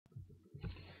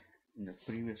In the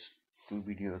previous two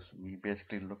videos, we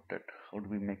basically looked at how do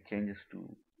we make changes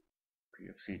to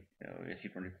PFC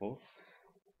SU24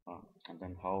 and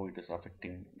then how it is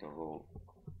affecting the role.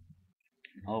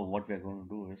 Now what we are going to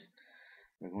do is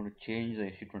we're going to change the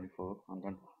SU24 and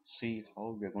then see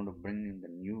how we are going to bring in the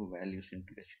new values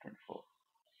into SU24.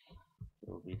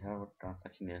 So we have a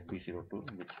transaction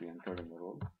FB02 which we entered in the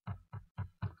role.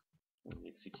 So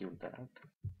we execute that.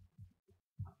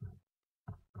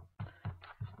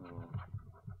 So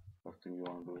first thing you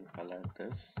want to do is highlight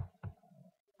this,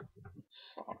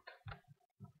 sort,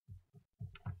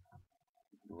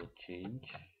 do a change,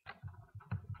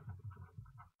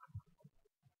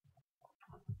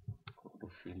 go to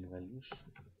field values.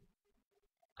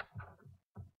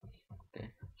 Okay,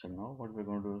 so now what we're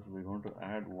going to do is we're going to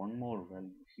add one more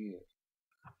value here.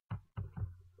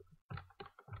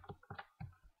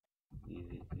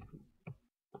 Easy.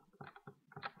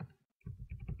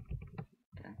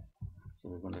 Okay, so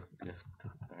we're going to just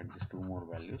add these two more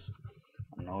values,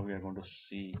 and now we are going to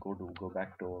see go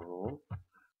back to our role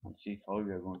and see how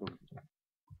we are going to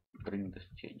bring these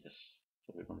changes.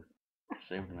 So we're going to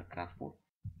save it in a transport.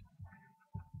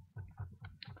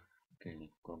 Okay,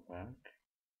 go back.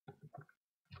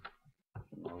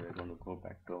 So now we are going to go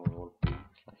back to our role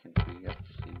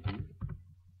page/pfcg.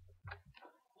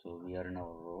 So we are in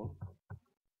our role.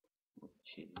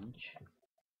 Change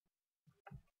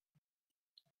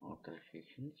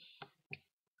authorizations.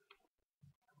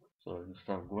 So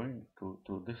instead of going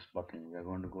to this button, we are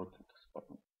going to go to this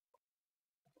button.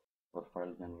 For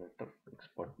file generator,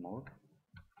 export mode,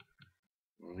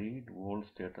 read old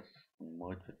status and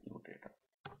merge with new data.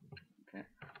 Okay,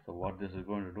 so what this is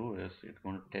going to do is it's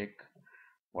going to take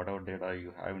whatever data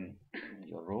you have in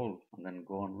your role and then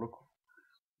go and look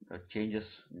the changes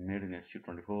made in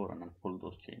SU24 and then pull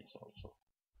those changes also.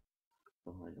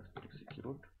 So I just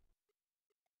execute.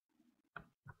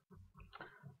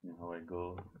 Now I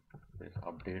go this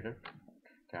updated,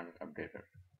 standard updated.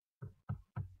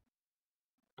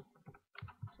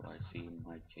 So I see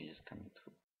my changes coming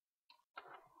through.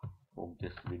 Hope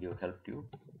this video helped you.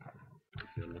 If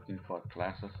you're looking for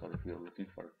classes or if you're looking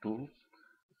for tools,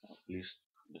 please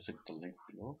visit the link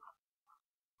below.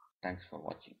 Thanks for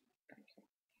watching.